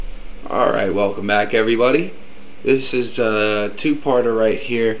Alright, welcome back everybody. This is a two-parter right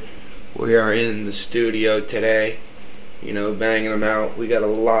here. We are in the studio today, banging them out. We got a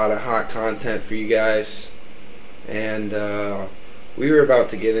lot of hot content for you guys. And we were about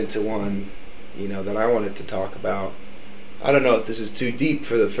to get into one, that I wanted to talk about. I don't know if this is too deep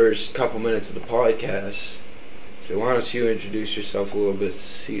for the first couple minutes of the podcast. So why don't you introduce yourself a little bit,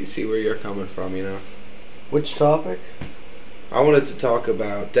 see where you're coming from, Which topic? I wanted to talk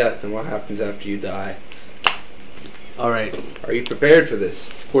about death and what happens after you die. Alright. Are you prepared for this?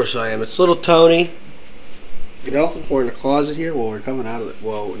 Of course I am. It's little Tony. We're in the closet here. Well, we're coming out of it.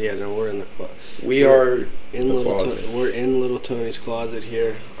 Well, yeah, no, we're in the closet. We're in the closet. We're in little Tony's closet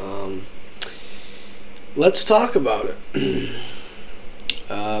here. Let's talk about it.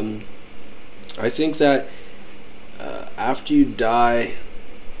 I think that after you die,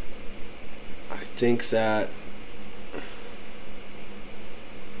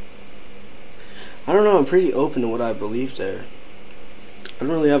 I don't know, I'm pretty open to what I believe there. I don't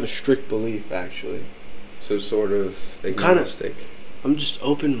really have a strict belief, actually. So sort of agnostic. I'm just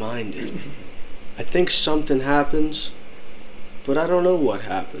open-minded. I think something happens, but I don't know what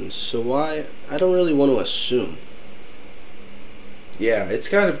happens. So I don't really want to assume. Yeah, it's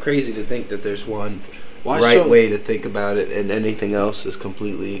kind of crazy to think that there's one way to think about it and anything else is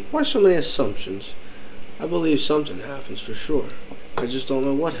completely... Why so many assumptions? I believe something happens for sure. I just don't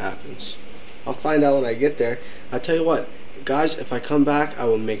know what happens. I'll find out when I get there. I tell you what, guys, if I come back, I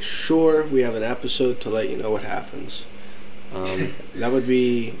will make sure we have an episode to let you know what happens. That would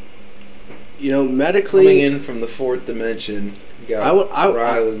be, medically... Coming in from the fourth dimension.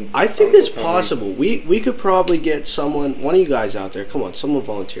 I think it's possible. We could probably get someone, one of you guys out there, come on, someone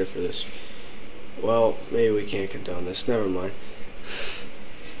volunteer for this. Well, maybe we can't condone this. Never mind.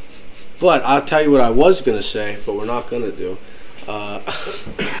 But I'll tell you what I was going to say, but we're not going to do.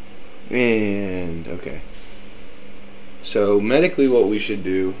 Okay. So medically what we should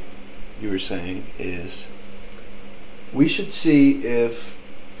do, you were saying, is we should see if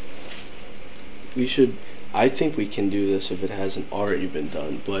I think we can do this if it hasn't already been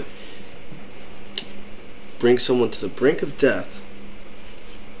done, but bring someone to the brink of death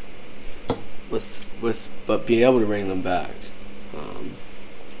but be able to bring them back.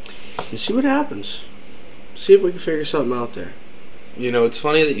 And see what happens. See if we can figure something out there. It's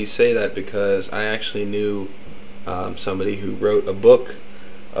funny that you say that because I actually knew somebody who wrote a book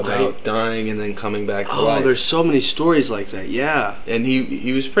about dying and then coming back to life. Oh, there's so many stories like that, yeah. And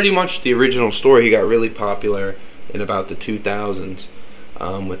he was pretty much the original story. He got really popular in about the 2000s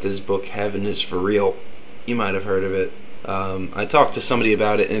with his book, Heaven is for Real. You might have heard of it. I talked to somebody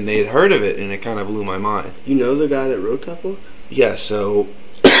about it and they'd heard of it and it kind of blew my mind. You know the guy that wrote that book? Yeah, so...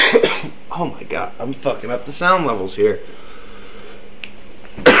 oh my god, I'm fucking up the sound levels here.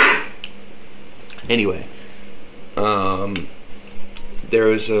 Anyway, there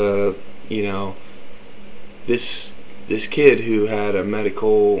was this kid who had a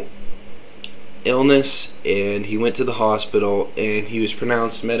medical illness, and he went to the hospital, and he was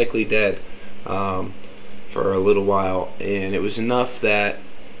pronounced medically dead for a little while, and it was enough that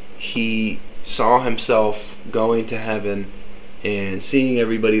he saw himself going to heaven and seeing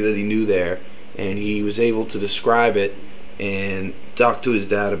everybody that he knew there, and he was able to describe it and talk to his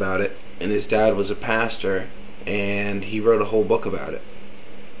dad about it. And his dad was a pastor, and he wrote a whole book about it.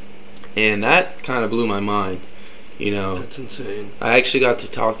 And that kind of blew my mind, That's insane. I actually got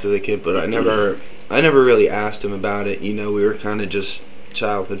to talk to the kid, but I never really asked him about it. We were kind of just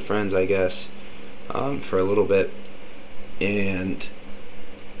childhood friends, I guess, for a little bit. And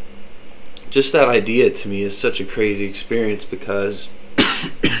just that idea to me is such a crazy experience because...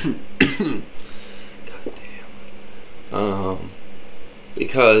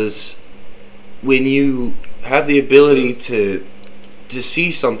 because when you have the ability to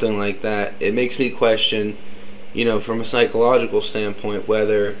see something like that, it makes me question, from a psychological standpoint,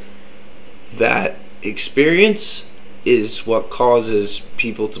 whether that experience is what causes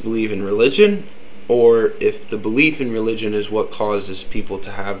people to believe in religion, or if the belief in religion is what causes people to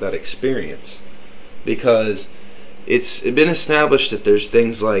have that experience. Because it's been established that there's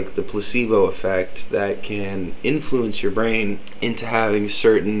things like the placebo effect that can influence your brain into having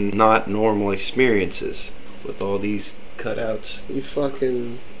certain not normal experiences with all these cutouts.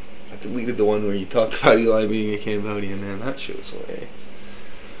 I deleted the one where you talked about Eli being a Cambodian, man. That shit was hilarious.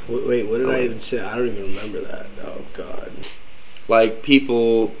 Wait, what did I even say? I don't even remember that. Oh, God. Like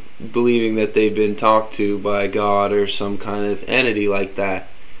people believing that they've been talked to by God or some kind of entity like that.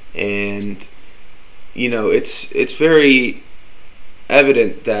 And... it's very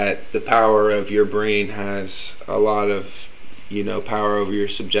evident that the power of your brain has a lot of power over your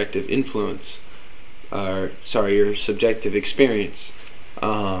subjective influence, or sorry, your subjective experience.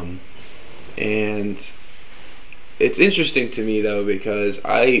 And it's interesting to me though, because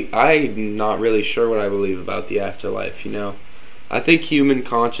I'm not really sure what I believe about the afterlife. I think human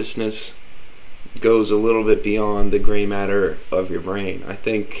consciousness goes a little bit beyond the gray matter of your brain.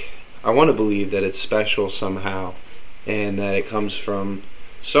 I want to believe that it's special somehow, and that it comes from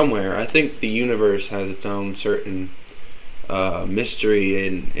somewhere. I think the universe has its own certain mystery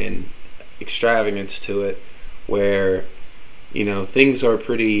and extravagance to it, where things are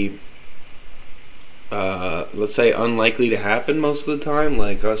pretty let's say unlikely to happen most of the time,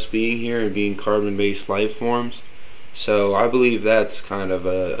 like us being here and being carbon-based life forms. So I believe that's kind of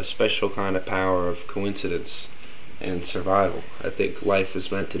a special kind of power of coincidence and survival. I think life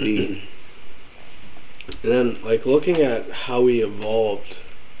is meant to be. And then, looking at how we evolved,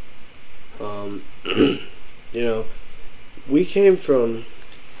 we came from,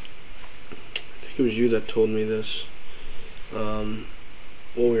 I think it was you that told me this, what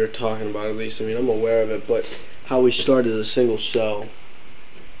we were talking about, at least. I'm aware of it, but how we started as a single cell.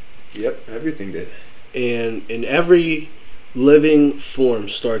 Yep, everything did. And in every living form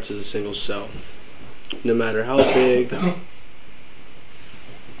starts as a single cell. No matter how big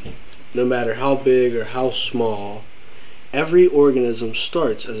or how small, every organism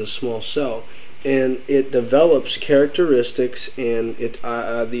starts as a small cell. And it develops characteristics and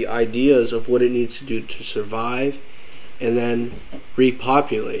the ideas of what it needs to do to survive, and then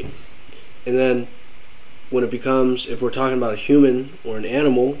repopulate. And then when it becomes, if we're talking about a human or an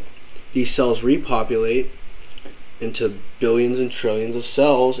animal, these cells repopulate into billions and trillions of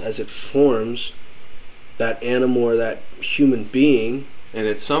cells as it forms that animal or that human being. And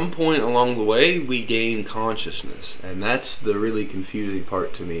at some point along the way, we gain consciousness. And that's the really confusing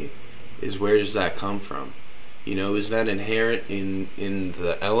part to me, is where does that come from? Is that inherent in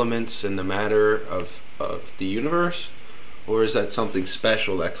the elements and the matter of the universe? Or is that something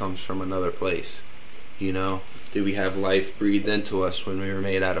special that comes from another place? Do we have life breathed into us when we were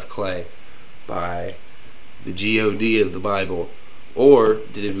made out of clay by the God of the Bible? Or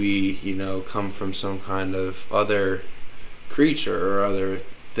did we, come from some kind of other creature or other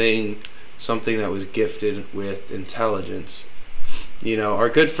thing, something that was gifted with intelligence? Our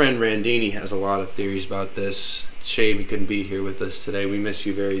good friend Randini has a lot of theories about this. It's a shame he couldn't be here with us today. We miss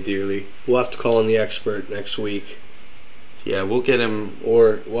you very dearly. We'll have to call in the expert next week. Yeah, we'll get him.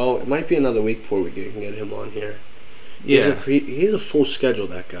 It might be another week before we can get him on here. Yeah. He has a full schedule,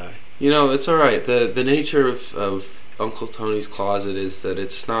 that guy. It's alright. The nature of Uncle Tony's closet is that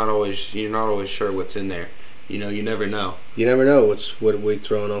you're not always sure what's in there. You never know. You never know what we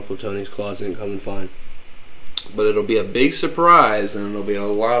throw in Uncle Tony's closet and come and find. But it'll be a big surprise, and it'll be a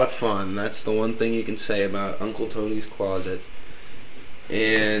lot of fun. That's the one thing you can say about Uncle Tony's closet.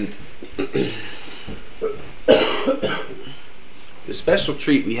 And the special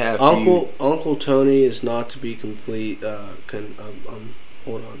treat we have for you. Uncle Tony is not to be complete.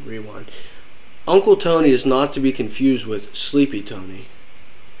 Hold on, rewind. Uncle Tony is not to be confused with Sleepy Tony.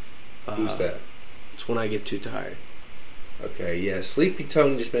 Who's that? It's when I get too tired. Okay, yeah. Sleepy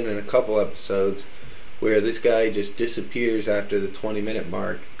Tony just been in a couple episodes where this guy just disappears after the 20-minute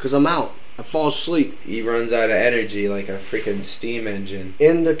mark. Because I'm out. I fall asleep. He runs out of energy like a freaking steam engine.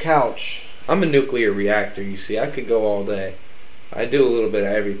 In the couch. I'm a nuclear reactor, you see. I could go all day. I do a little bit of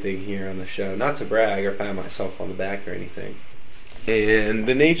everything here on the show. Not to brag or pat myself on the back or anything. And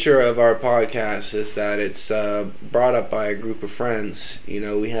the nature of our podcast is that it's brought up by a group of friends.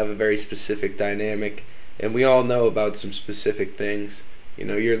 We have a very specific dynamic, and we all know about some specific things.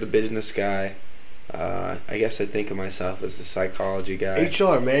 You're the business guy. I guess I think of myself as the psychology guy.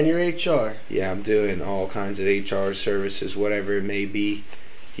 HR, man, you're HR. Yeah, I'm doing all kinds of HR services, whatever it may be.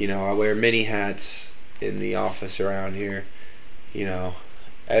 I wear many hats in the office around here.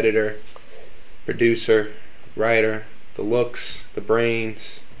 Editor, producer, writer, the looks, the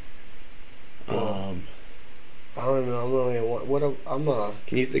brains. I don't know.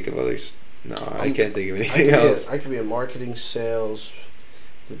 Can you think of others? No, I can't think of anything else. I could be in marketing, sales.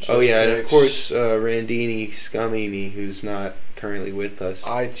 Logistics. Oh yeah, and of course Randini Scamini, who's not currently with us.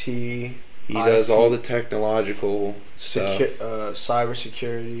 IT. He does all the technological stuff.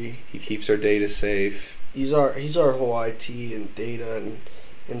 Cybersecurity. He keeps our data safe. He's our whole IT and data and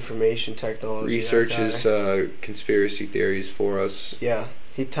information technology. Researches conspiracy theories for us. Yeah,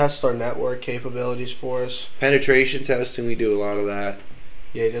 he tests our network capabilities for us. Penetration testing, we do a lot of that.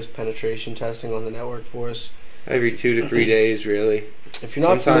 Yeah, he does penetration testing on the network for us. Every 2 to 3 days, really. If you're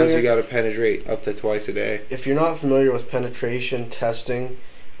not Sometimes you got to penetrate up to twice a day. If you're not familiar with penetration testing,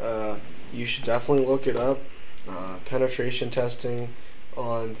 you should definitely look it up. penetration testing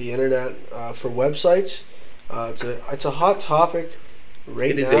on the internet for websites. It's a hot topic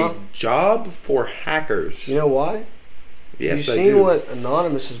right now. It is a job for hackers. You know why? Yes, have you I seen do. what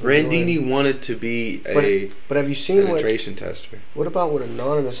Anonymous has been doing? Randini wanted to be a but have you seen penetration tester. What about what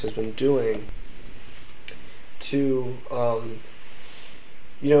Anonymous has been doing to,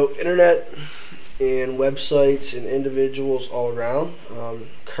 internet and websites and individuals all around?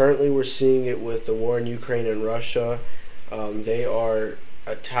 Currently, we're seeing it with the war in Ukraine and Russia. They are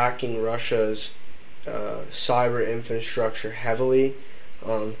attacking Russia's cyber infrastructure heavily.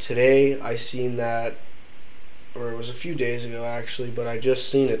 Today, I seen that, or it was a few days ago actually, but I just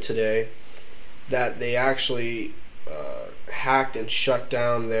seen it today, that they actually hacked and shut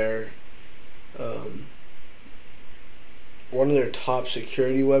down their one of their top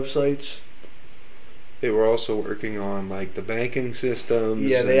security websites. They were also working on like the banking systems.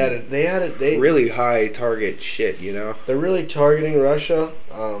 Yeah, they really high target shit, you know. They're really targeting Russia,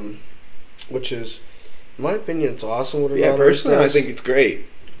 which is, in my opinion, it's awesome. What yeah, personally, I think it's great.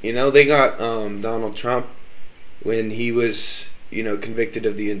 You know, they got Donald Trump when he was, convicted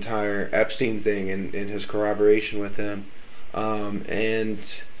of the entire Epstein thing and his corroboration with him,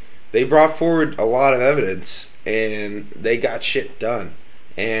 and they brought forward a lot of evidence, and they got shit done.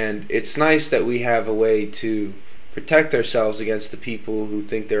 And it's nice that we have a way to protect ourselves against the people who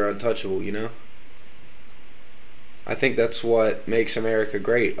think they're untouchable, you know? I think that's what makes America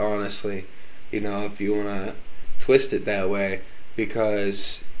great, honestly. If you want to twist it that way.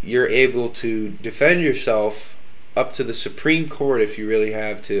 Because you're able to defend yourself up to the Supreme Court, if you really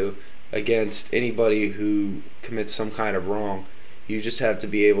have to, against anybody who commits some kind of wrong. You just have to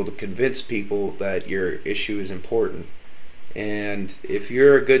be able to convince people that your issue is important. And if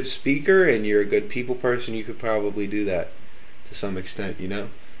you're a good speaker and you're a good people person, you could probably do that to some extent, you know?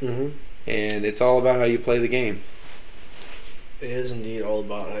 Mm-hmm. And it's all about how you play the game. It is indeed all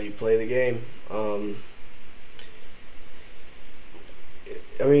about how you play the game. I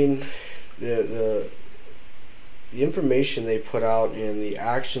mean, the information they put out and the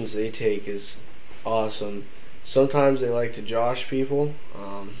actions they take is awesome. Sometimes they like to josh people.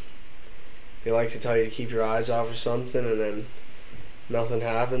 They like to tell you to keep your eyes off of something, and then nothing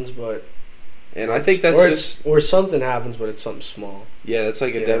happens. I think that's or something happens, but it's something small. Yeah, that's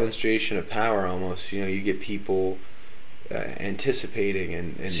like a demonstration of power almost. You get people anticipating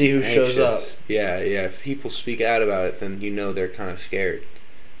and see who anxious. shows up. Yeah. If people speak out about it, then they're kind of scared.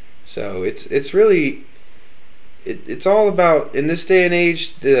 So it's really it's all about, in this day and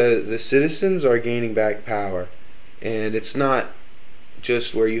age, the citizens are gaining back power, and it's not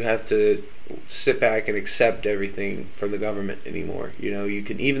just where you have to sit back and accept everything from the government anymore. You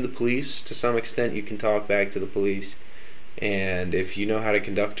can, even the police, to some extent, you can talk back to the police, and if you know how to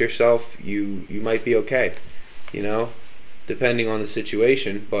conduct yourself, you might be okay, depending on the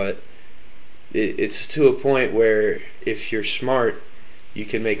situation. But it's to a point where if you're smart, you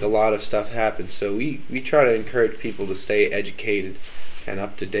can make a lot of stuff happen. So we try to encourage people to stay educated and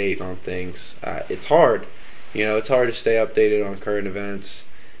up to date on things. It's hard. It's hard to stay updated on current events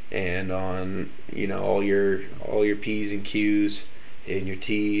and on, all your P's and Q's and your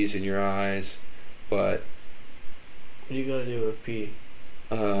T's and your I's. But what do you gotta do with P?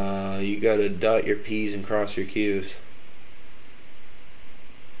 You gotta dot your P's and cross your Q's.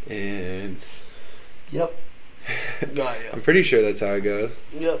 And yep. Got ya. I'm pretty sure that's how it goes.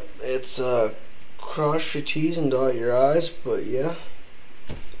 Yep. It's cross your T's and dot your I's, but yeah,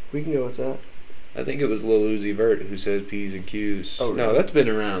 we can go with that. I think it was Lil Uzi Vert who said P's and Q's. Oh, really? No, that's been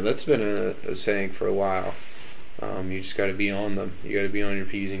around. That's been a saying for a while. You just got to be on them. You got to be on your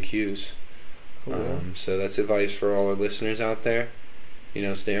P's and Q's. So that's advice for all our listeners out there.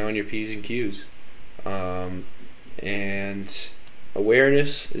 Stay on your P's and Q's. And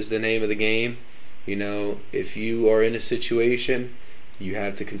awareness is the name of the game. If you are in a situation, you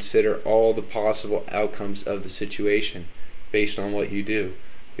have to consider all the possible outcomes of the situation based on what you do,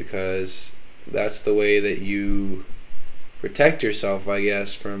 because that's the way that you protect yourself, I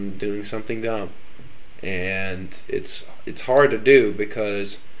guess, from doing something dumb. And it's hard to do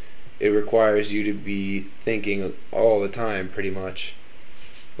because it requires you to be thinking all the time, pretty much.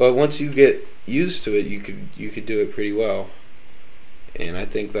 But once you get used to it, you could do it pretty well. And I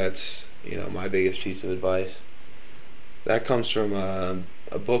think that's my biggest piece of advice. That comes from a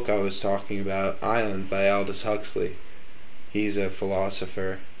book I was talking about, Island, by Aldous Huxley. He's a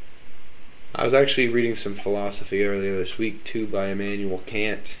philosopher. I was actually reading some philosophy earlier this week too, by Immanuel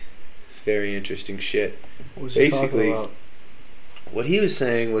Kant. Very interesting shit. What was he talking about? What he was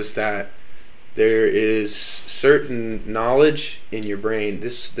saying was that there is certain knowledge in your brain.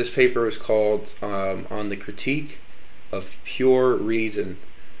 This paper was called on the critique of pure reason.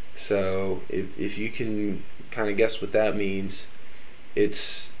 So if you can kind of guess what that means,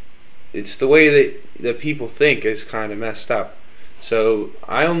 it's the way that people think is kind of messed up. So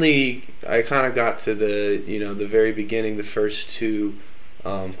I kind of got to the very beginning, the first two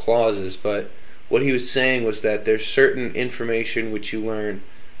clauses, but what he was saying was that there's certain information which you learn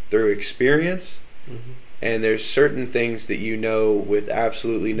through experience, Mm-hmm. and there's certain things that you know with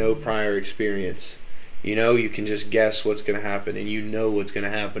absolutely no prior experience. You can just guess what's going to happen, and you know what's going to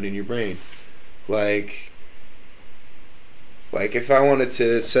happen in your brain. Like if I wanted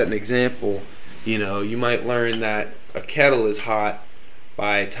to set an example, you might learn that a kettle is hot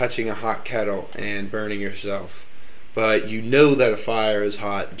by touching a hot kettle and burning yourself. But you know that a fire is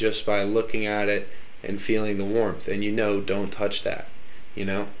hot just by looking at it and feeling the warmth, and don't touch that,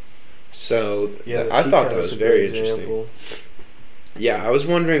 So Yeah, I thought that was very example. interesting. Yeah, I was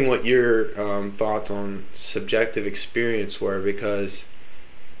wondering what your thoughts on subjective experience were, because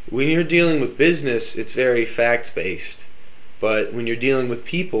when you're dealing with business, it's very facts-based. But when you're dealing with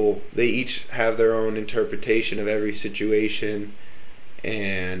people, they each have their own interpretation of every situation,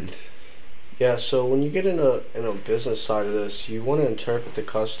 and Yeah, so when you get in a business side of this, you want to interpret the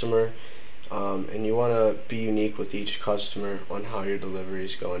customer, and you want to be unique with each customer on how your delivery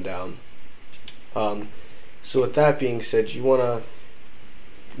is going down. So with that being said, you want to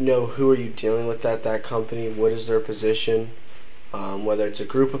know who are you dealing with at that company, what is their position, whether it's a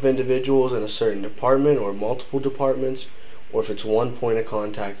group of individuals in a certain department or multiple departments, or if it's one point of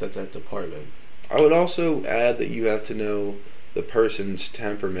contact that's that department. I would also add that you have to know the person's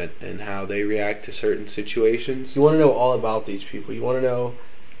temperament and how they react to certain situations. You want to know all about these people. You want to know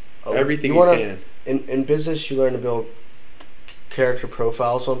everything you can. In business, you learn to build character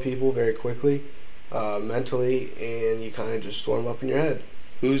profiles on people very quickly, mentally, and you kind of just store them up in your head.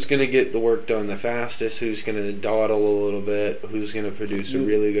 Who's going to get the work done the fastest? Who's going to dawdle a little bit? Who's going to produce a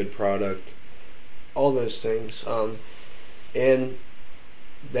really good product? All those things. And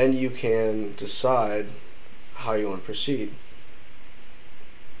then you can decide how you want to proceed.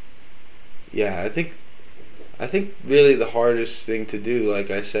 Yeah, I think really the hardest thing to do,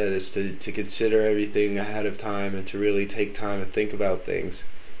 like I said, is to consider everything ahead of time and to really take time and think about things.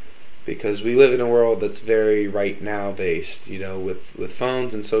 Because we live in a world that's very right now based, with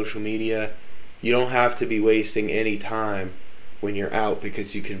phones and social media. You don't have to be wasting any time when you're out,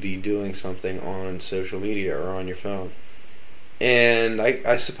 because you can be doing something on social media or on your phone. And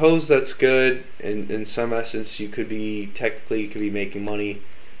I suppose that's good. In some essence, you could be making money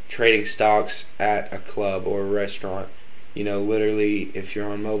trading stocks at a club or a restaurant. Literally, if you're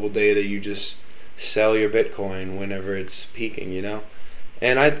on mobile data, you just sell your Bitcoin whenever it's peaking,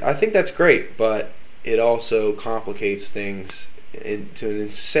 And I think that's great, but it also complicates things to an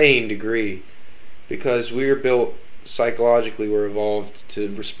insane degree, because we're built psychologically, we're evolved to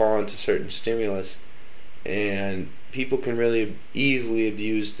respond to certain stimulus, and people can really easily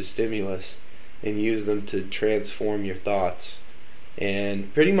abuse the stimulus and use them to transform your thoughts.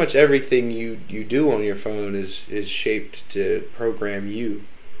 And pretty much everything you do on your phone is shaped to program you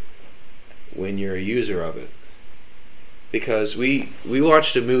when you're a user of it. Because we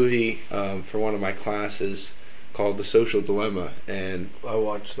watched a movie for one of my classes called The Social Dilemma, and I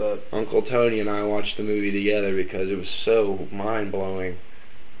watched that. Uncle Tony and I watched the movie together because it was so mind-blowing.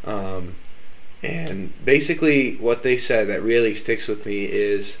 And basically what they said that really sticks with me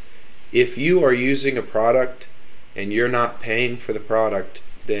is, if you are using a product and you're not paying for the product,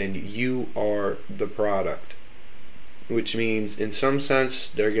 then you are the product. Which means, in some sense,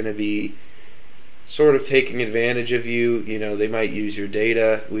 they're going to be sort of taking advantage of you. They might use your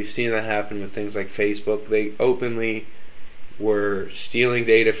data. We've seen that happen with things like Facebook. They openly were stealing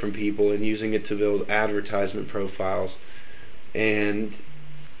data from people and using it to build advertisement profiles. And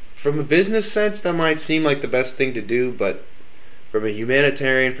from a business sense, that might seem like the best thing to do, but from a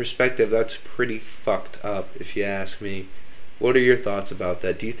humanitarian perspective, that's pretty fucked up, if you ask me. What are your thoughts about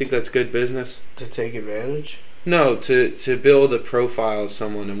that? Do you think that's good business? To take advantage? No, to build a profile of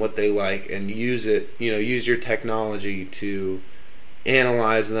someone and what they like, and use it, use your technology to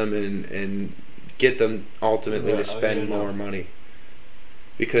analyze them and get them ultimately to spend more money.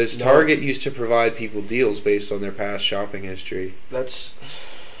 Because Target used to provide people deals based on their past shopping history.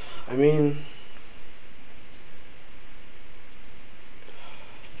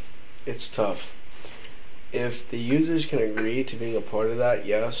 It's tough. If the users can agree to being a part of that,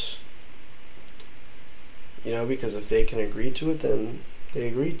 yes. Because if they can agree to it, then they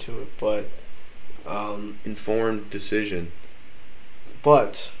agree to it. But informed decision.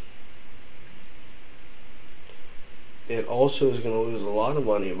 But it also is going to lose a lot of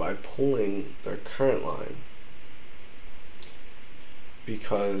money by pulling their current line.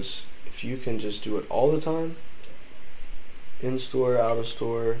 Because if you can just do it all the time, in store, out of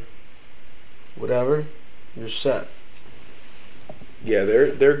store, whatever, you're set. Yeah,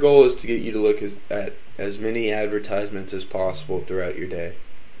 their goal is to get you to look at as many advertisements as possible throughout your day.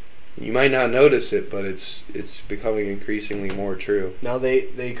 You might not notice it, but it's becoming increasingly more true. Now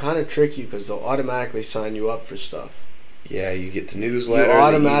they kind of trick you because they'll automatically sign you up for stuff. Yeah, you get the newsletter. You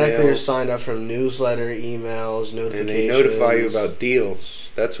automatically are emails, signed up for newsletter, emails, notifications. and they notify you about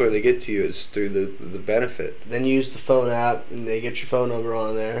deals. That's where they get to you, is through the benefit. Then you use the phone app, and they get your phone number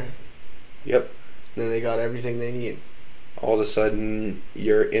on there. Yep. Then they got everything they need. All of a sudden,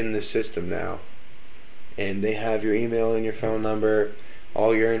 you're in the system now. And they have your email and your phone number,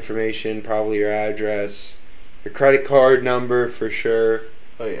 all your information, probably your address, your credit card number for sure.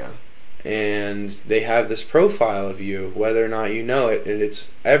 Oh, yeah. And they have this profile of you, whether or not you know it, and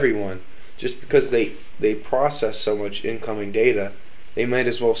it's everyone. Just because they process so much incoming data, they might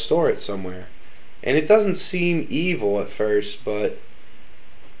as well store it somewhere. And it doesn't seem evil at first, but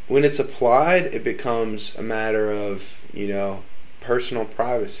when it's applied, it becomes a matter of, personal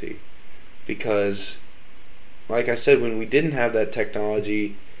privacy. Because, like I said, when we didn't have that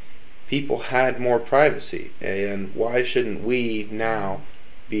technology, people had more privacy. And why shouldn't we now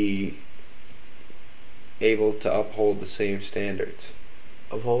be able to uphold the same standards?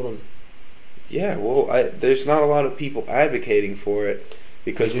 Uphold them. Yeah, well, there's not a lot of people advocating for it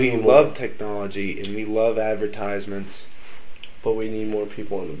because we love technology and we love advertisements. But we need more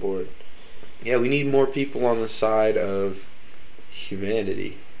people on the board. Yeah, we need more people on the side of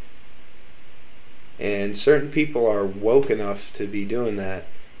humanity. And certain people are woke enough to be doing that,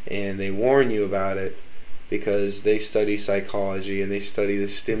 and they warn you about it because they study psychology and they study the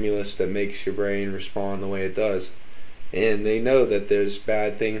stimulus that makes your brain respond the way it does. And they know that there's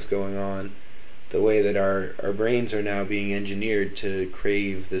bad things going on, the way that our brains are now being engineered to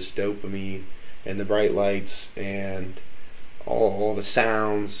crave this dopamine and the bright lights and all the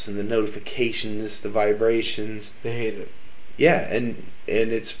sounds and the notifications, the vibrations. They hate it. Yeah, and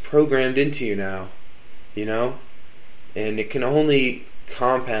it's programmed into you now, and it can only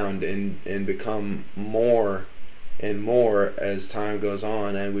compound and become more and more as time goes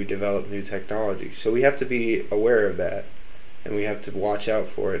on and we develop new technology. So we have to be aware of that, and we have to watch out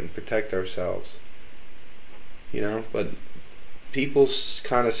for it and protect ourselves. But people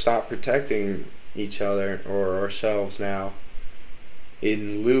kind of stop protecting each other or ourselves now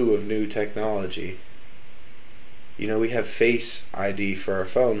in lieu of new technology. We have Face ID for our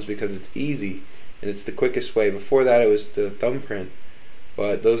phones because it's easy and it's the quickest way. Before that, it was the thumbprint.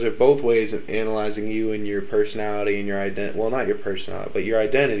 But those are both ways of analyzing you and your personality and your identity. Well, not your personality, but your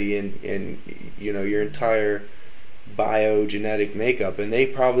identity and your entire biogenetic makeup. And they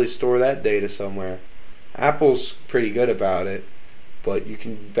probably store that data somewhere. Apple's pretty good about it, but you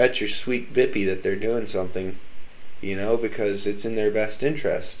can bet your sweet bippy that they're doing something, because it's in their best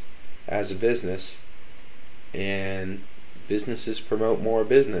interest as a business. And businesses promote more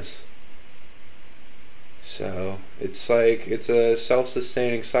business. So it's a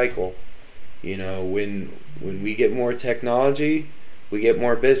self-sustaining cycle. When we get more technology, we get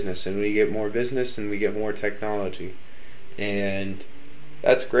more business, and we get more business, and we get more technology, and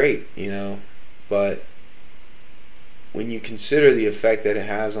that's great, But when you consider the effect that it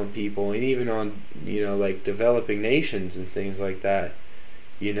has on people, and even on developing nations and things like that,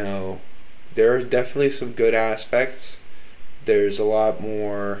 there are definitely some good aspects. There's a lot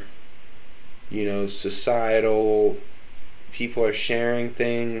more, societal, people are sharing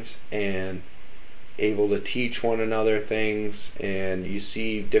things and able to teach one another things, and you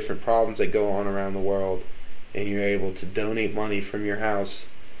see different problems that go on around the world, and you're able to donate money from your house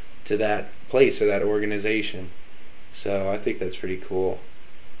to that place or that organization. So I think that's pretty cool.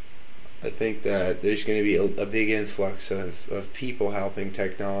 I think that there's going to be a big influx of people helping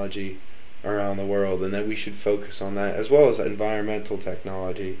technology around the world, and that we should focus on that, as well as environmental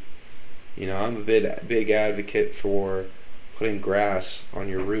technology. I'm a big advocate for putting grass on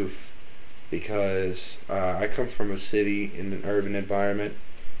your roof, because I come from a city in an urban environment,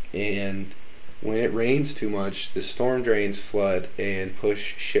 and when it rains too much, the storm drains flood and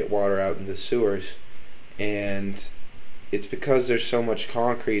push shit water out into sewers, and it's because there's so much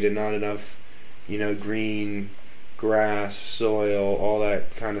concrete and not enough, green grass, soil, all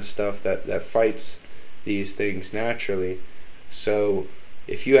that kind of stuff that fights these things naturally. So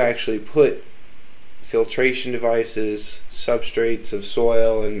if you actually put filtration devices, substrates of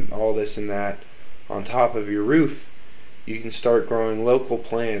soil and all this and that on top of your roof, you can start growing local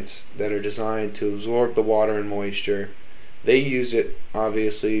plants that are designed to absorb the water and moisture they use it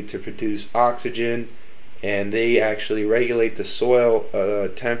obviously to produce oxygen, and they actually regulate the soil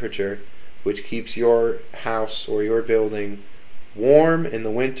temperature, which keeps your house or your building warm in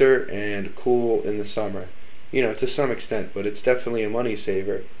the winter and cool in the summer. To some extent, but it's definitely a money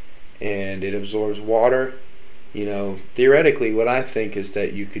saver. And it absorbs water. Theoretically, what I think is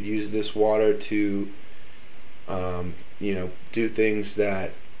that you could use this water to, do things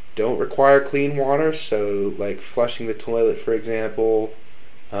that don't require clean water. So, like flushing the toilet, for example,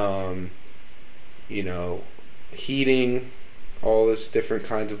 heating, all this different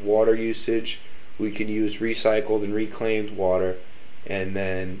kinds of water usage. We can use recycled and reclaimed water, and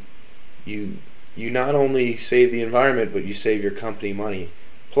then you not only save the environment, but you save your company money.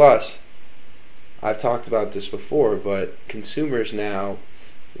 Plus, I've talked about this before, but consumers now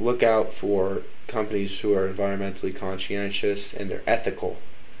look out for companies who are environmentally conscientious and they're ethical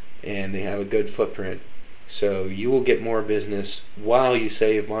and they have a good footprint. So you will get more business while you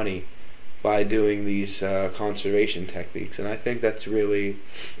save money by doing these conservation techniques. And I think that's really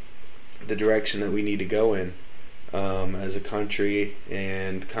the direction that we need to go in as a country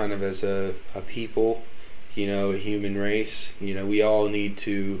and kind of as a people, a human race. We all need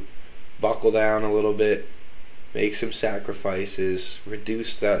to buckle down a little bit, make some sacrifices,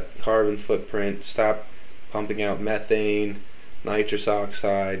 reduce that carbon footprint, stop pumping out methane, nitrous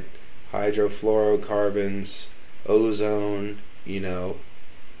oxide, hydrofluorocarbons, ozone.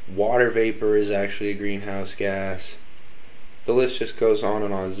 Water vapor is actually a greenhouse gas. The list just goes on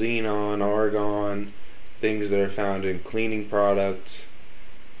and on. Xenon, argon, things that are found in cleaning products.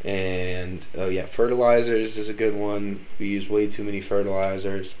 And fertilizers is a good one. We use way too many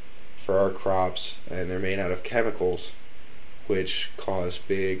fertilizers for our crops, and they're made out of chemicals which cause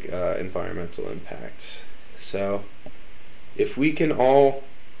big environmental impacts. So if we can all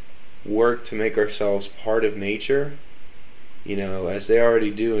work to make ourselves part of nature, as they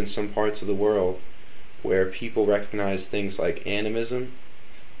already do in some parts of the world where people recognize things like animism.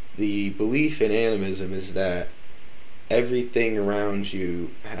 The belief in animism is that everything around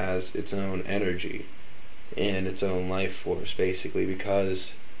you has its own energy and its own life force, basically,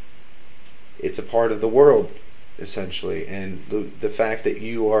 because it's a part of the world, essentially. And the fact that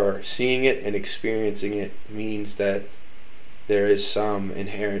you are seeing it and experiencing it means that there is some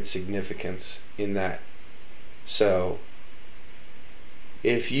inherent significance in that. So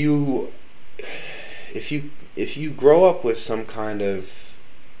if you grow up with some kind of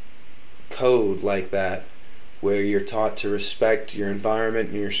code like that, where you're taught to respect your environment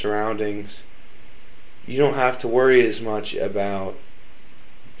and your surroundings, you don't have to worry as much about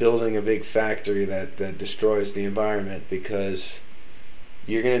building a big factory that destroys the environment, because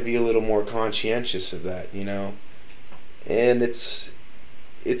you're going to be a little more conscientious of that, And it's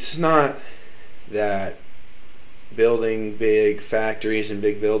not that building big factories and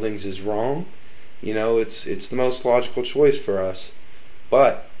big buildings is wrong. It's the most logical choice for us.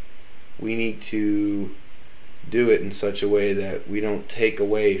 But we need to do it in such a way that we don't take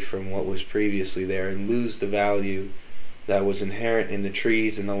away from what was previously there and lose the value that was inherent in the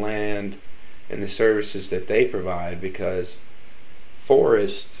trees and the land and the services that they provide, because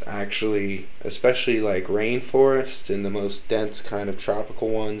forests actually, especially like rainforests and the most dense kind of tropical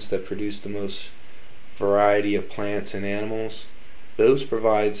ones that produce the most variety of plants and animals, those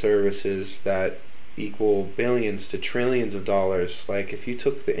provide services that equal billions to trillions of dollars. Like if you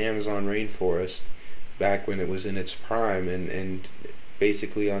took the Amazon rainforest back when it was in its prime and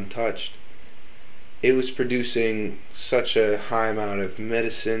basically untouched, it was producing such a high amount of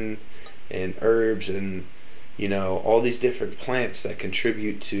medicine and herbs and all these different plants that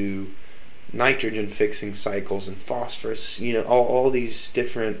contribute to nitrogen fixing cycles and phosphorus, all these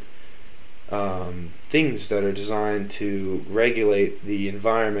different things that are designed to regulate the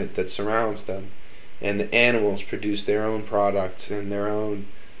environment that surrounds them. And the animals produce their own products and their own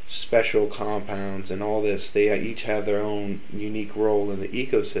special compounds and all this. They each have their own unique role in the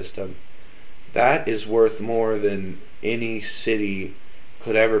ecosystem. That is worth more than any city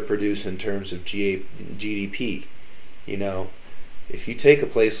could ever produce in terms of GDP. If you take a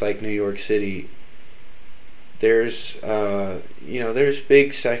place like New York City, there's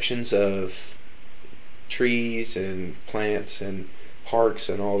big sections of trees and plants and parks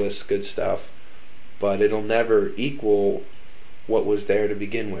and all this good stuff, but it'll never equal what was there to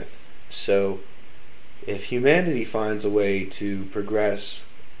begin with. So if humanity finds a way to progress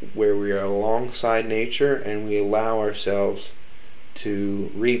where we are alongside nature and we allow ourselves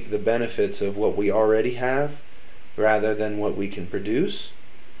to reap the benefits of what we already have rather than what we can produce,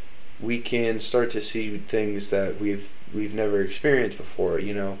 we can start to see things that we've never experienced before.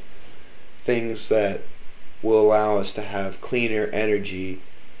 Things that will allow us to have cleaner energy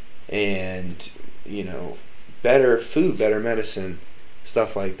and, better food, better medicine,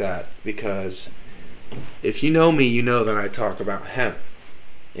 stuff like that. Because if you know me, you know that I talk about hemp.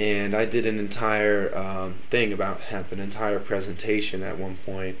 And I did an entire thing about hemp, an entire presentation at one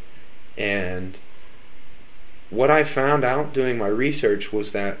point. And what I found out doing my research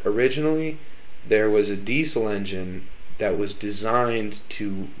was that originally there was a diesel engine that was designed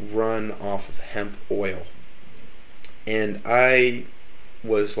to run off of hemp oil. And I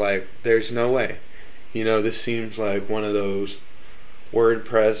was like, there's no way. This seems like one of those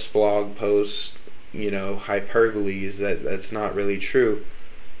WordPress blog posts, hyperboles that's not really true.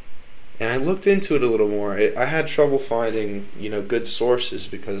 And I looked into it a little more. I had trouble finding, good sources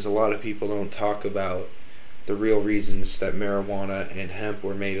because a lot of people don't talk about the real reasons that marijuana and hemp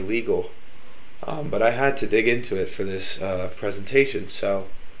were made illegal. But I had to dig into it for this presentation. So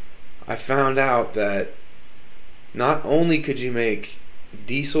I found out that not only could you make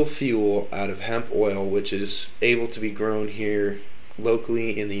diesel fuel out of hemp oil, which is able to be grown here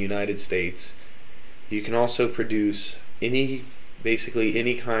locally in the United States, you can also produce basically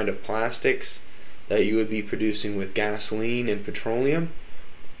any kind of plastics that you would be producing with gasoline and petroleum.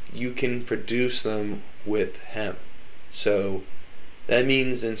 You can produce them with hemp. So that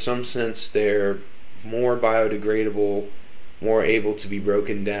means in some sense they're more biodegradable, more able to be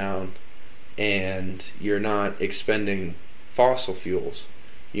broken down, and you're not expending fossil fuels.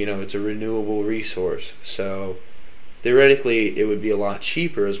 It's a renewable resource. So theoretically it would be a lot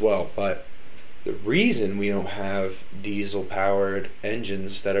cheaper as well. But the reason we don't have diesel powered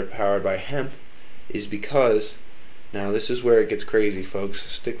engines that are powered by hemp is because, now this is where it gets crazy, folks,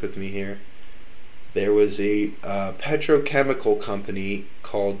 stick with me here. There was a petrochemical company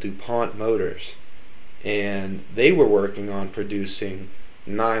called DuPont Motors, and they were working on producing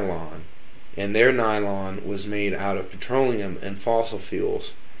nylon, and their nylon was made out of petroleum and fossil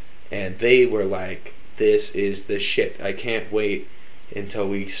fuels, and they were like, this is the shit. I can't wait until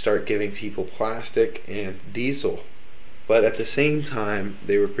we start giving people plastic and diesel. But at the same time,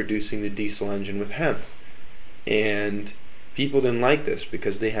 they were producing the diesel engine with hemp, and people didn't like this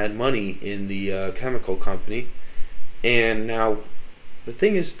because they had money in the chemical company. And now the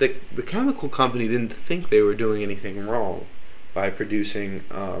thing is that the chemical company didn't think they were doing anything wrong by producing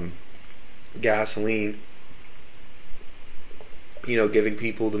gasoline, giving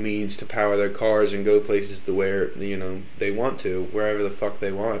people the means to power their cars and go places to where they want to, wherever the fuck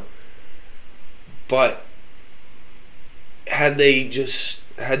they want. But had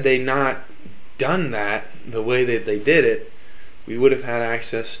they not done that the way that they did it, we would have had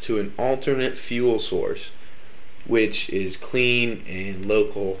access to an alternate fuel source, which is clean and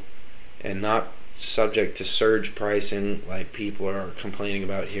local and not subject to surge pricing like people are complaining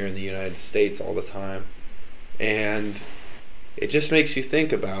about here in the United States all the time. And it just makes you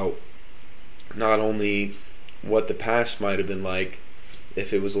think about not only what the past might have been like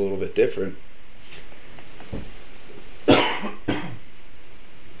if it was a little bit different,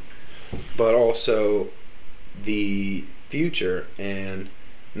 but also the future. And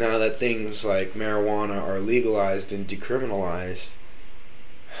now that things like marijuana are legalized and decriminalized,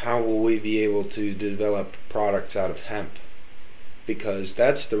 how will we be able to develop products out of hemp? Because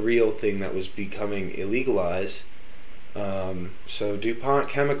that's the real thing that was becoming illegalized. So DuPont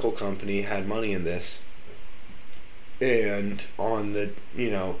Chemical Company had money in this, and on the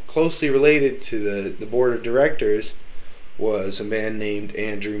closely related to the board of directors was a man named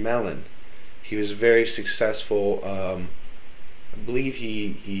Andrew Mellon. He was very successful. I believe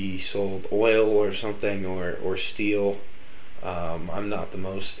he sold oil or something, or steel. I'm not the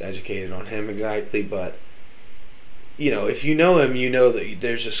most educated on him exactly, but if you know him, you know that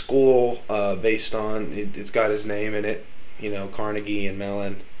there's a school based on it's got his name in it. Carnegie and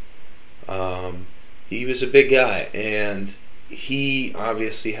Mellon. He was a big guy, and he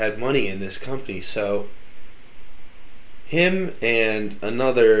obviously had money in this company. So him and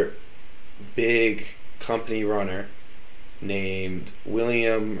another big company runner named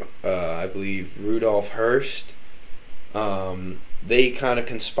William, I believe, Rudolph Hearst, they kind of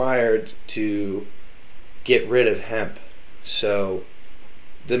conspired to get rid of hemp. So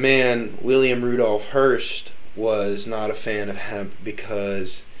the man, William Rudolph Hearst, was not a fan of hemp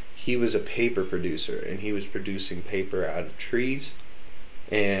because he was a paper producer, and he was producing paper out of trees.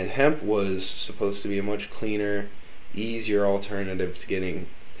 And hemp was supposed to be a much cleaner, easier alternative to getting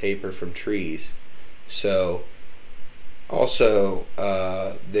paper from trees. So also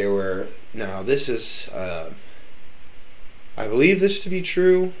there were, now this is I believe this to be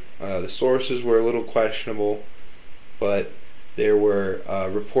true. The sources were a little questionable, but there were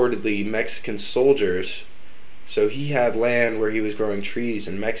reportedly Mexican soldiers So he had land where he was growing trees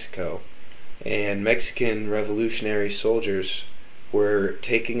in Mexico, and Mexican revolutionary soldiers were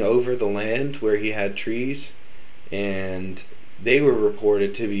taking over the land where he had trees, and they were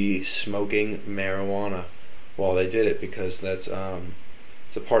reported to be smoking marijuana while they did it, because that's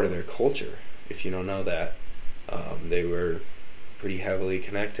it's a part of their culture. If you don't know that, they were pretty heavily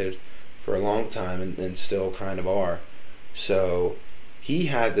connected for a long time, and still kind of are. So he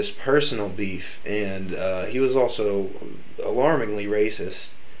had this personal beef, and he was also alarmingly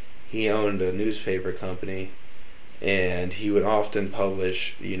racist. He owned a newspaper company, and he would often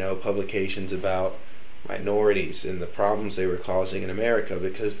publish, publications about minorities and the problems they were causing in America,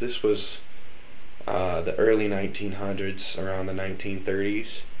 because this was the early 1900s, around the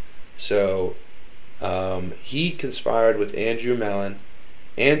 1930s. So he conspired with Andrew Mellon.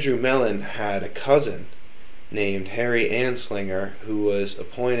 Andrew Mellon had a cousin named Harry Anslinger, who was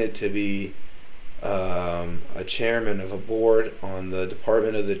appointed to be a chairman of a board on the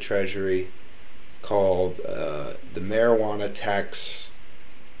Department of the Treasury called the Marijuana Tax.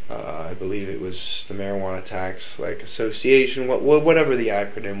 I believe it was the Marijuana Tax Association, whatever the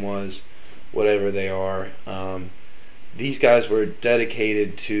acronym was, whatever they are. These guys were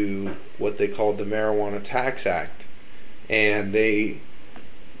dedicated to what they called the Marijuana Tax Act, and they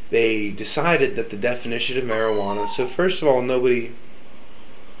decided that the definition of marijuana. So first of all, nobody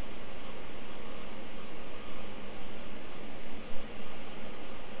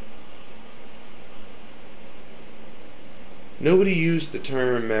used the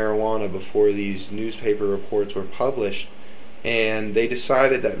term marijuana before these newspaper reports were published, and they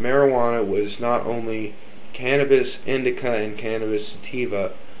decided that marijuana was not only cannabis indica and cannabis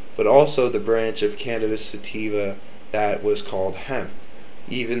sativa, but also the branch of cannabis sativa that was called hemp.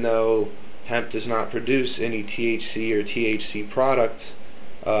 Even though hemp does not produce any THC or THC products,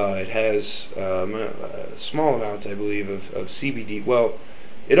 it has small amounts, I believe, of CBD. Well,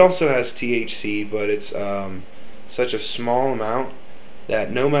 it also has THC, but it's such a small amount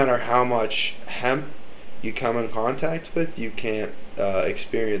that no matter how much hemp you come in contact with, you can't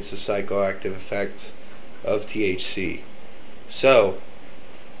experience the psychoactive effects of THC. So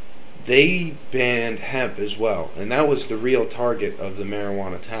they banned hemp as well, and that was the real target of the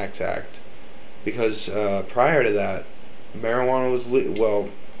Marijuana Tax Act, because prior to that, marijuana was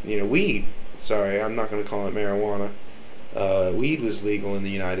weed. Sorry, I'm not going to call it marijuana. Weed was legal in the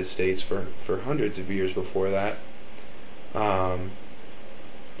United States for hundreds of years before that.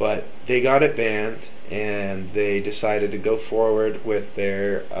 But they got it banned, and they decided to go forward with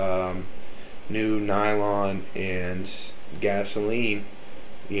their new nylon and gasoline,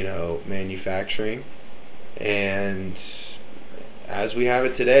 manufacturing. And as we have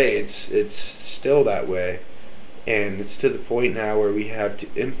it today, it's still that way, and it's to the point now where we have to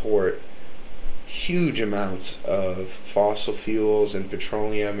import huge amounts of fossil fuels and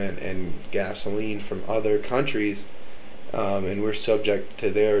petroleum and gasoline from other countries, and we're subject to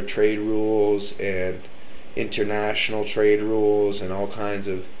their trade rules and international trade rules and all kinds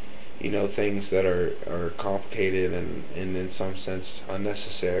of things that are complicated and in some sense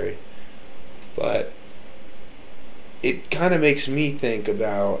unnecessary. But it kind of makes me think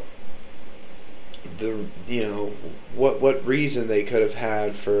about the what reason they could have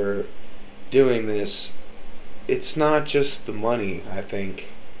had for doing this. It's not just the money. I think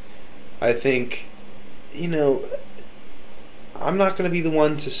I'm not going to be the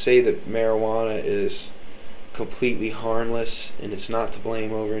one to say that marijuana is completely harmless and it's not to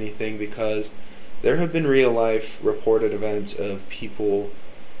blame over anything, because there have been real life reported events of people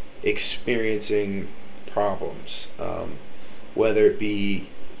experiencing problems, whether it be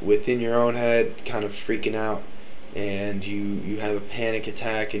within your own head, kind of freaking out, and you have a panic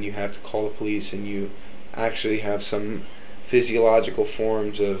attack and you have to call the police, and you actually have some physiological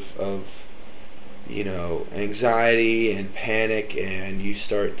forms of anxiety and panic, and you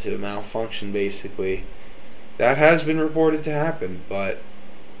start to malfunction basically. That has been reported to happen, but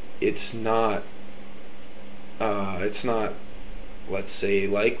it's not let's say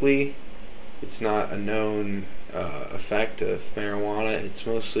likely. It's not a known effect of marijuana. It's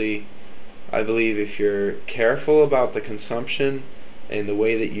mostly, I believe, if you're careful about the consumption and the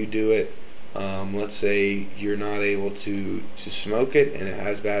way that you do it. Let's say you're not able to smoke it, and it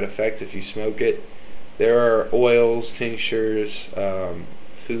has bad effects if you smoke it. There are oils, tinctures,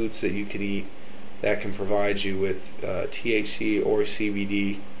 foods that you can eat that can provide you with THC or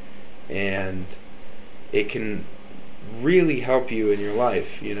CBD, and it can really help you in your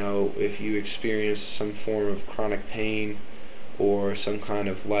life. If you experience some form of chronic pain or some kind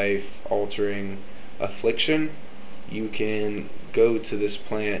of life-altering affliction, you can go to this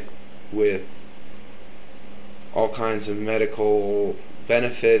plant with all kinds of medical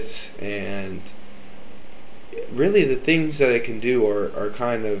benefits, and really the things that it can do are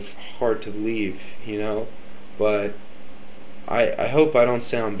kind of hard to believe, but I hope I don't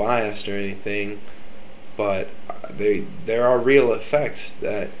sound biased or anything, but there are real effects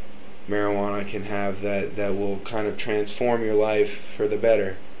that marijuana can have that will kind of transform your life for the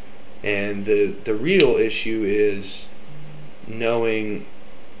better. And the real issue is knowing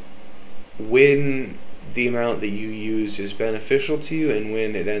when the amount that you use is beneficial to you and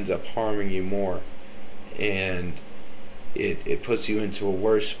when it ends up harming you more, and it puts you into a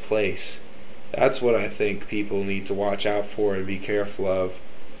worse place. That's what I think people need to watch out for and be careful of,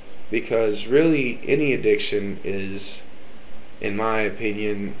 because really any addiction is, in my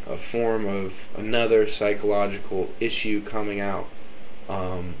opinion, a form of another psychological issue coming out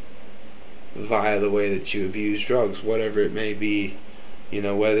via the way that you abuse drugs, whatever it may be.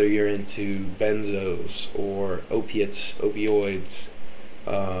 Whether you're into benzos or opiates, opioids,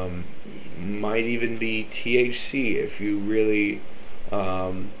 might even be THC if you really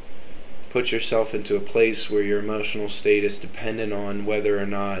put yourself into a place where your emotional state is dependent on whether or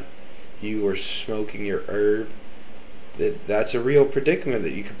not you are smoking your herb. That's a real predicament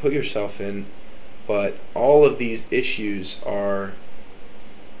that you can put yourself in. But all of these issues are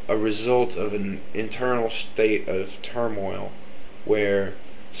a result of an internal state of turmoil where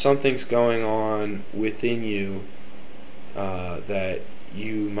something's going on within you that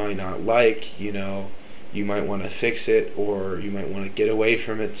you might not like. You might want to fix it, or you might want to get away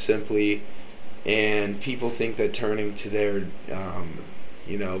from it simply, and people think that turning to their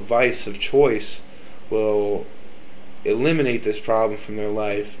vice of choice will eliminate this problem from their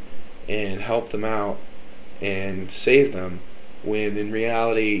life and help them out and save them, when in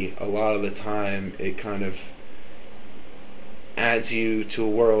reality a lot of the time it kind of adds you to a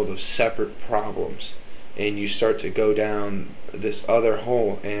world of separate problems, and you start to go down this other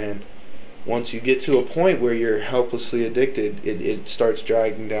hole. And once you get to a point where you're helplessly addicted, it starts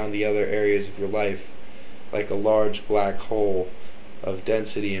dragging down the other areas of your life like a large black hole of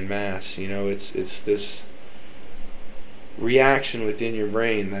density and mass. It's this reaction within your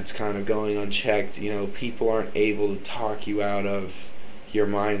brain that's kind of going unchecked. People aren't able to talk you out of your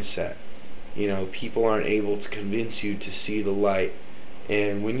mindset. People aren't able to convince you to see the light.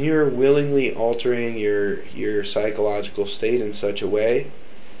 And when you're willingly altering your psychological state in such a way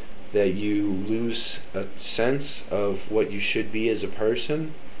that you lose a sense of what you should be as a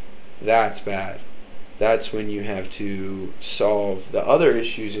person, that's bad. That's when you have to solve the other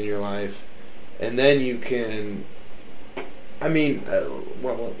issues in your life, and then you can, let me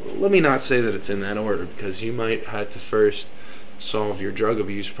not say that it's in that order, because you might have to first solve your drug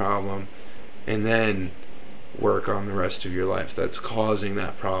abuse problem and then work on the rest of your life that's causing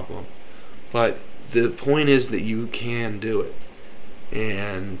that problem. But the point is that you can do it.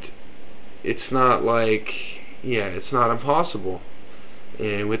 And it's not it's not impossible.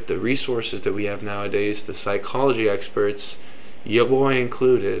 And with the resources that we have nowadays, the psychology experts, your boy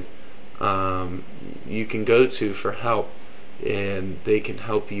included, you can go to for help, and they can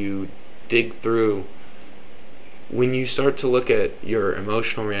help you dig through. When you start to look at your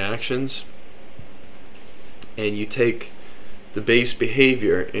emotional reactions, and you take the base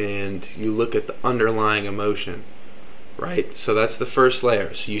behavior and you look at the underlying emotion, right? So that's the first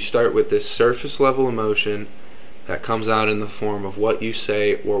layer. So you start with this surface level emotion that comes out in the form of what you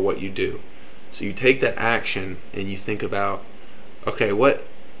say or what you do. So you take that action and you think about, okay, what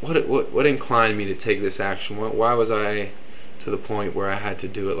inclined me to take this action? Why was I to the point where I had to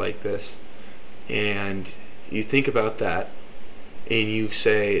do it like this? And you think about that and you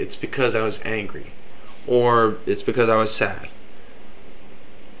say, it's because I was angry, or it's because I was sad.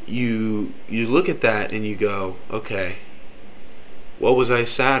 You look at that and you go, okay, what was I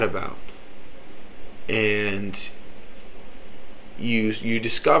sad about? And you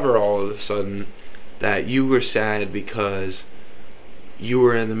discover all of a sudden that you were sad because you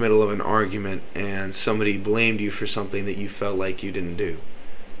were in the middle of an argument and somebody blamed you for something that you felt like you didn't do.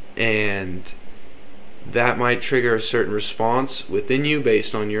 And that might trigger a certain response within you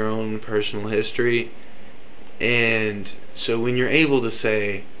based on your own personal history. And so when you're able to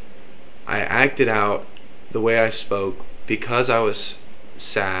say, I acted out the way I spoke because I was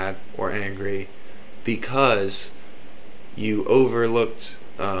sad or angry, because you overlooked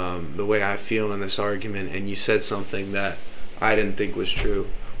the way I feel in this argument and you said something that I didn't think was true.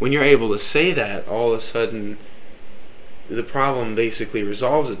 When you're able to say that, all of a sudden the problem basically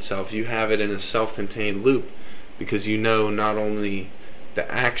resolves itself. You have it in a self-contained loop, because you know not only the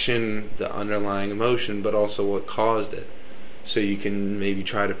action, the underlying emotion, but also what caused it. So you can maybe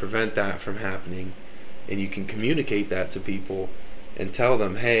try to prevent that from happening. and you can communicate that to people and tell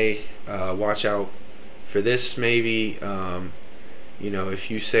them, hey, watch out for this maybe. If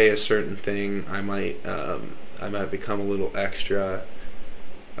you say a certain thing, I might become a little extra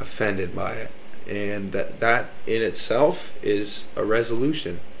offended by it. And that in itself is a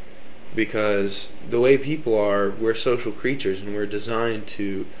resolution, because the way people are, we're social creatures, and we're designed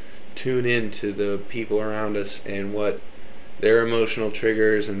to tune in to the people around us and what their emotional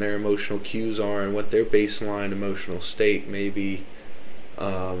triggers and their emotional cues are, and what their baseline emotional state may be,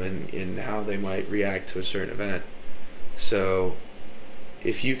 and how they might react to a certain event. So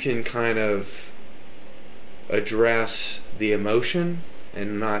if you can kind of address the emotion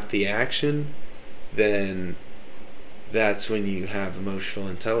and not the action, then that's when you have emotional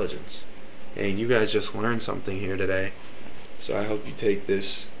intelligence. And you guys just learned something here today, so I hope you take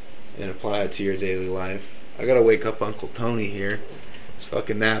this and apply it to your daily life. I gotta wake up Uncle Tony here. He's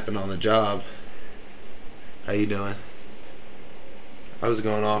fucking napping on the job. How you doing? I was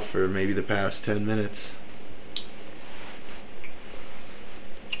going off for maybe the past 10 minutes.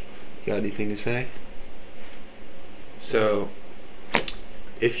 Got anything to say? So,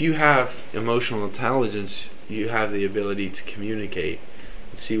 if you have emotional intelligence, you have the ability to communicate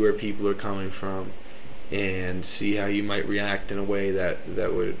and see where people are coming from, and see how you might react in a way that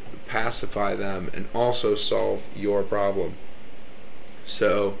would pacify them and also solve your problem.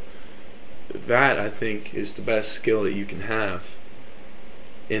 So that, I think, is the best skill that you can have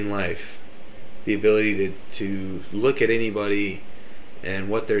in life. The ability to look at anybody and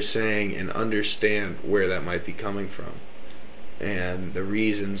what they're saying and understand where that might be coming from, and the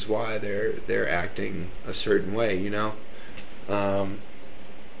reasons why they're acting a certain way,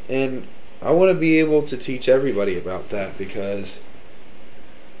 and I want to be able to teach everybody about that, because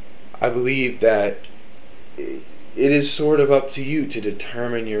I believe that it is sort of up to you to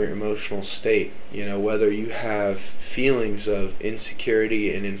determine your emotional state. Whether you have feelings of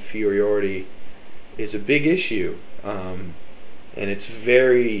insecurity and inferiority is a big issue, and it's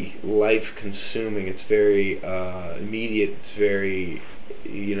very life consuming. It's very immediate. It's very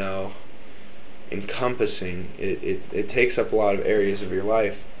encompassing. It takes up a lot of areas of your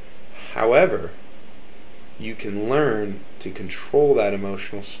life. However, you can learn to control that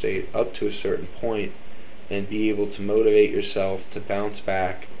emotional state up to a certain point and be able to motivate yourself to bounce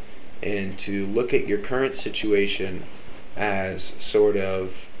back and to look at your current situation as sort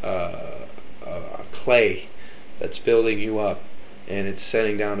of a clay that's building you up, and it's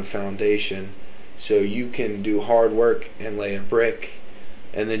setting down a foundation so you can do hard work and lay a brick,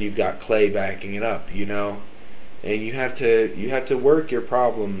 and then you've got clay backing it up, and you have to work your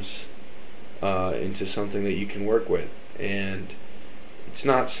problems into something that you can work with. And it's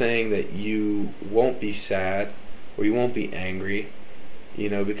not saying that you won't be sad or you won't be angry,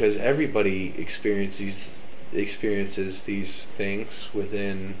 because everybody experiences these things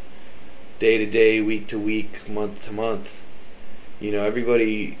within day to day, week to week, month to month.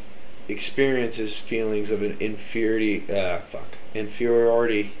 Everybody experiences feelings of an inferiority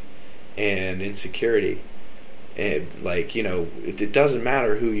and insecurity. And it doesn't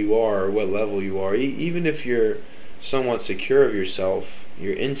matter who you are or what level you are. Even if you're somewhat secure of yourself,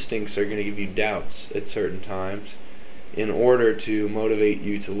 your instincts are going to give you doubts at certain times in order to motivate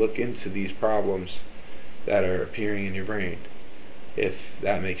you to look into these problems that are appearing in your brain, if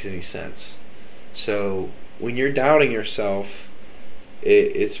that makes any sense. So when you're doubting yourself,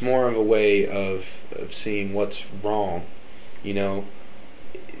 it's more of a way of seeing what's wrong,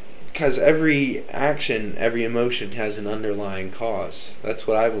 because every action, every emotion has an underlying cause. That's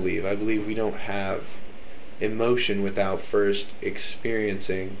what I believe. I believe we don't have emotion without first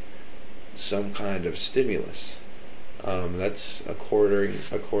experiencing some kind of stimulus. That's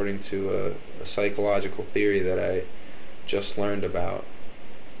according to a psychological theory that I just learned about,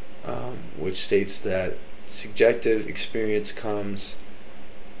 which states that subjective experience comes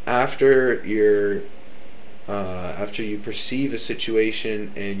after you perceive a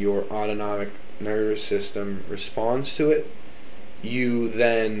situation and your autonomic nervous system responds to it. You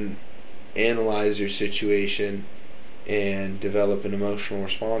then analyze your situation and develop an emotional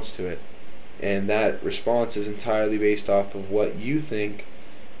response to it, and that response is entirely based off of what you think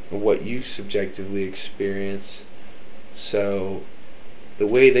or what you subjectively experience. So the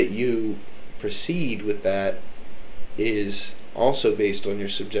way that you proceed with that is also based on your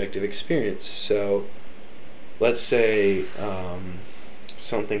subjective experience. So let's say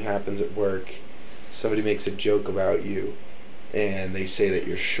something happens at work, somebody makes a joke about you, and they say that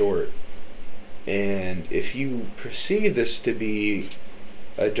you're short. And if you perceive this to be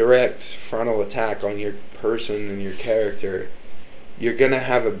a direct frontal attack on your person and your character, you're going to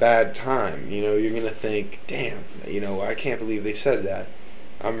have a bad time. You're going to think, damn, I can't believe they said that.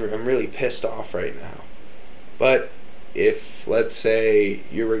 I'm really pissed off right now. But if, let's say,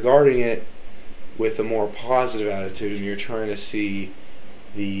 you're regarding it with a more positive attitude and you're trying to see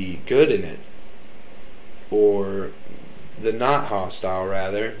the good in it, or the not hostile,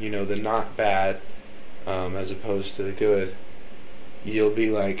 rather, the not bad, as opposed to the good, you'll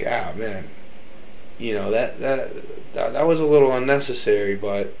be like, man, that was a little unnecessary,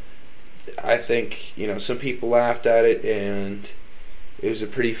 but I think, some people laughed at it, and it was a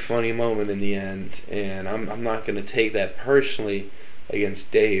pretty funny moment in the end, and I'm not going to take that personally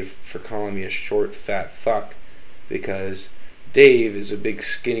against Dave for calling me a short, fat fuck, because Dave is a big,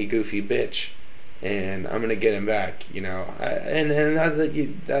 skinny, goofy bitch, and I'm going to get him back, and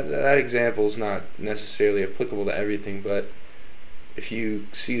that example is not necessarily applicable to everything, but if you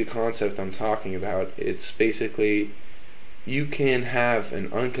see the concept I'm talking about, it's basically you can have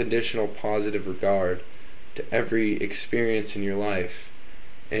an unconditional positive regard to every experience in your life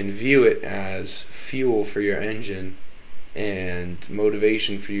and view it as fuel for your engine and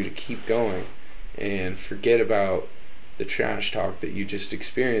motivation for you to keep going, and forget about the trash talk that you just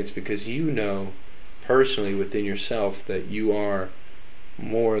experienced, because personally within yourself that you are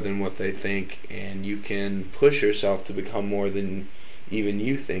more than what they think, and you can push yourself to become more than even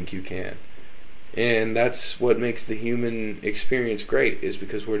you think you can. And that's what makes the human experience great, is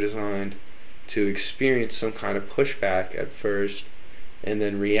because we're designed to experience some kind of pushback at first and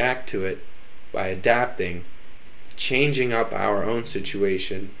then react to it by adapting, changing up our own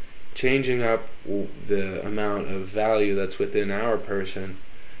situation, changing up the amount of value that's within our person,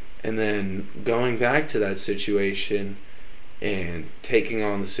 and then going back to that situation and taking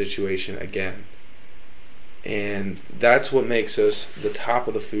on the situation again. And that's what makes us the top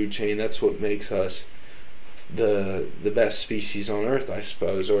of the food chain. That's what makes us the best species on Earth, I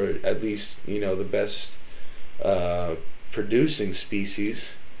suppose, or at least, the best producing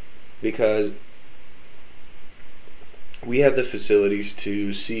species, because we have the facilities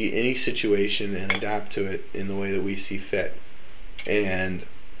to see any situation and adapt to it in the way that we see fit. And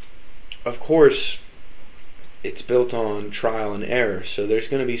of course, it's built on trial and error. So there's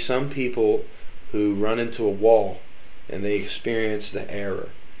going to be some people who run into a wall and they experience the error.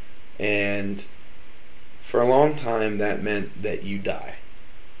 And for a long time, that meant that you die.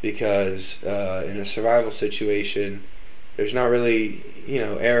 Because in a survival situation, there's not really,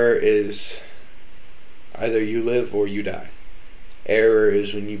 error is either you live or you die. Error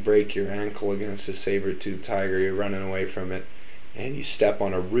is when you break your ankle against a saber-toothed tiger, you're running away from it, and you step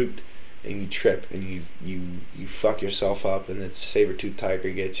on a root and you trip and you fuck yourself up, and that saber-toothed tiger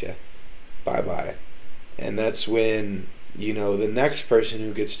gets you. Bye-bye. And that's when, the next person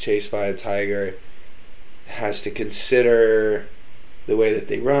who gets chased by a tiger has to consider the way that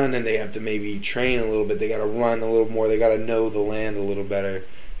they run, and they have to maybe train a little bit. They got to run a little more. They got to know the land a little better,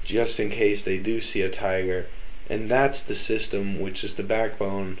 just in case they do see a tiger. And that's the system, which is the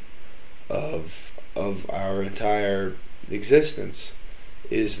backbone of our entire existence,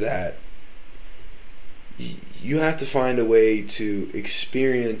 is that you have to find a way to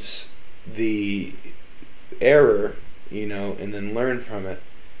experience the error, and then learn from it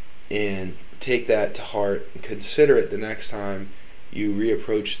and take that to heart and consider it the next time you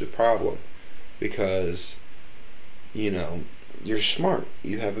reapproach the problem, because you're smart,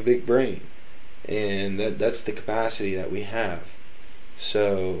 you have a big brain, and that's the capacity that we have.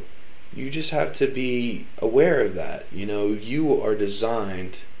 So you just have to be aware of that. You are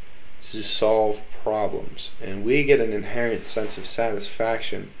designed to solve problems, and we get an inherent sense of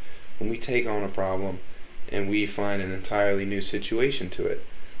satisfaction when we take on a problem and we find an entirely new situation to it.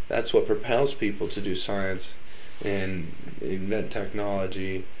 That's what propels people to do science and invent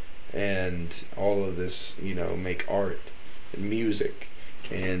technology and all of this, make art and music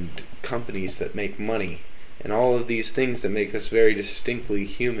and companies that make money and all of these things that make us very distinctly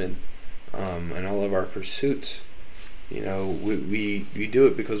human, and all of our pursuits. We do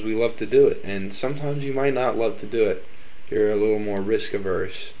it because we love to do it, and sometimes you might not love to do it. You're a little more risk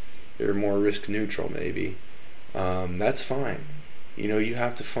averse. You're more risk neutral, maybe. That's fine. You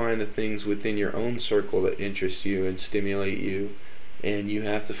have to find the things within your own circle that interest you and stimulate you, and you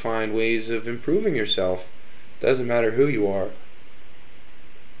have to find ways of improving yourself. Doesn't matter who you are.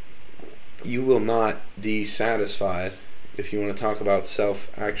 You will not be satisfied, if you want to talk about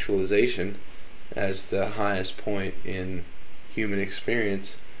self-actualization as the highest point in human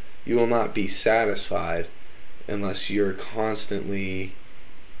experience. You will not be satisfied unless you're constantly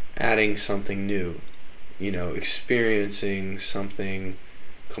adding something new, experiencing something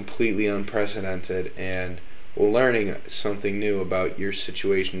completely unprecedented and learning something new about your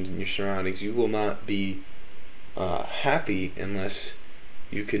situation and your surroundings. You will not be happy unless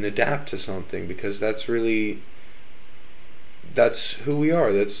you can adapt to something, because that's who we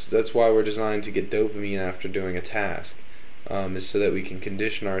are. That's why we're designed to get dopamine after doing a task, is so that we can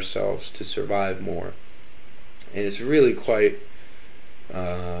condition ourselves to survive more. And it's really quite,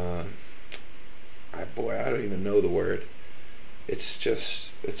 I don't even know the word. It's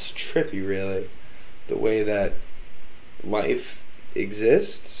trippy, really, the way that life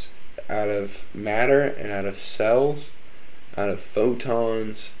exists out of matter and out of cells, out of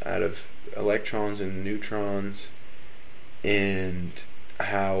photons, out of electrons and neutrons, and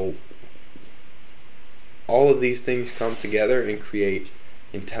how all of these things come together and create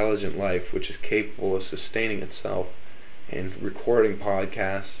intelligent life, which is capable of sustaining itself and recording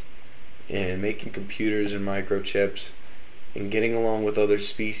podcasts and making computers and microchips and getting along with other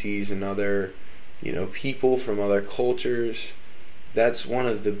species and other, people from other cultures. That's one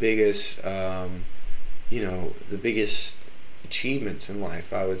of the biggest, the biggest achievements in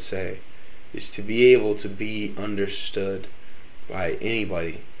life, I would say, is to be able to be understood by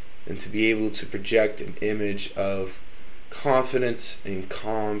anybody and to be able to project an image of confidence and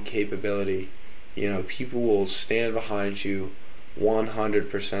calm capability. People will stand behind you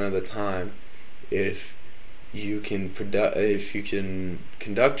 100% of the time if you can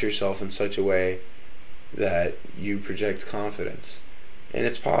conduct yourself in such a way that you project confidence. And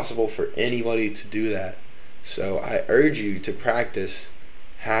it's possible for anybody to do that. So I urge you to practice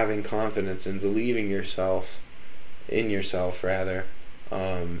having confidence and believing in yourself, and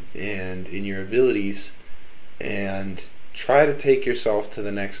in your abilities, and try to take yourself to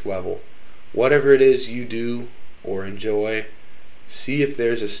the next level. Whatever it is you do or enjoy, see if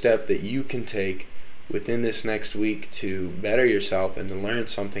there's a step that you can take within this next week to better yourself and to learn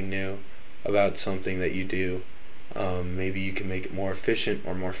something new about something that you do. Maybe you can make it more efficient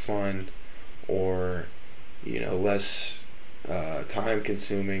or more fun, or less time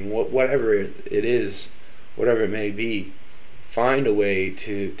consuming. Whatever it is, whatever it may be, find a way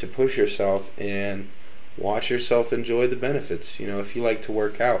to push yourself and watch yourself enjoy the benefits. If you like to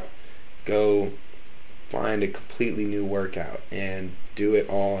work out, go find a completely new workout and do it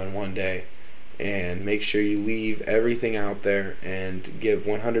all in one day, and make sure you leave everything out there and give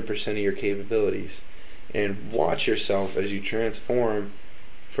 100% of your capabilities, and watch yourself as you transform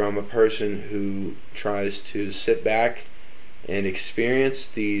from a person who tries to sit back and experience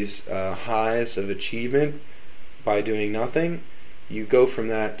these highs of achievement by doing nothing. You go from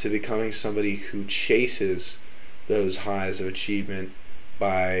that to becoming somebody who chases those highs of achievement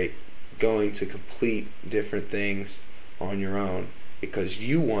by going to complete different things on your own, because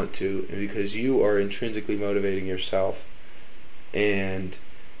you want to, and because you are intrinsically motivating yourself. And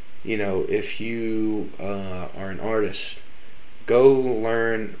if you are an artist, go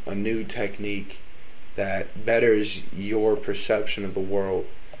learn a new technique that betters your perception of the world,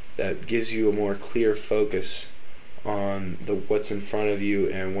 that gives you a more clear focus on what's in front of you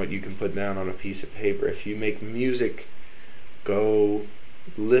and what you can put down on a piece of paper. If you make music, go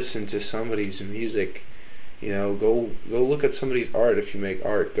listen to somebody's music. Go look at somebody's art. If you make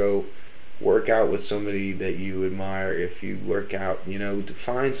art, go work out with somebody that you admire. If you work out, to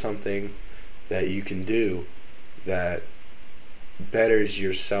find something that you can do that betters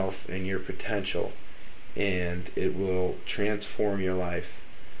yourself and your potential, and it will transform your life.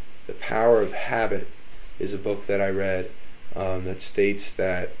 The Power of Habit is a book that I read that states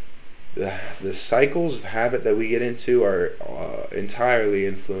that the cycles of habit that we get into are entirely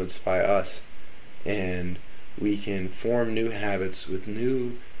influenced by us, and we can form new habits with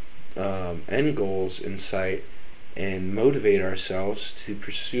new end goals in sight and motivate ourselves to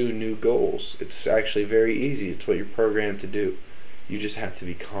pursue new goals. It's actually very easy. It's what you're programmed to do. You just have to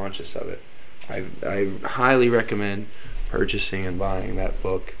be conscious of it. I highly recommend purchasing and buying that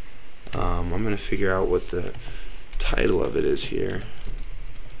book. I'm going to figure out what the title of it is here.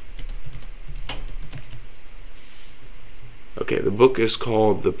 Okay, the book is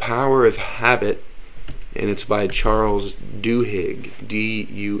called The Power of Habit, and it's by Charles Duhigg,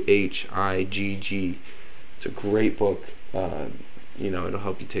 Duhigg. It's a great book. It'll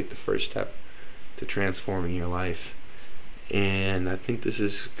help you take the first step to transforming your life. And I think this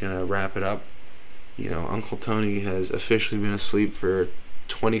is going to wrap it up. Uncle Tony has officially been asleep for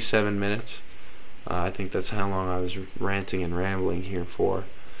 27 minutes. I think that's how long I was ranting and rambling here for.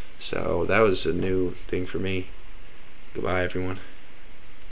 So that was a new thing for me. Goodbye, everyone.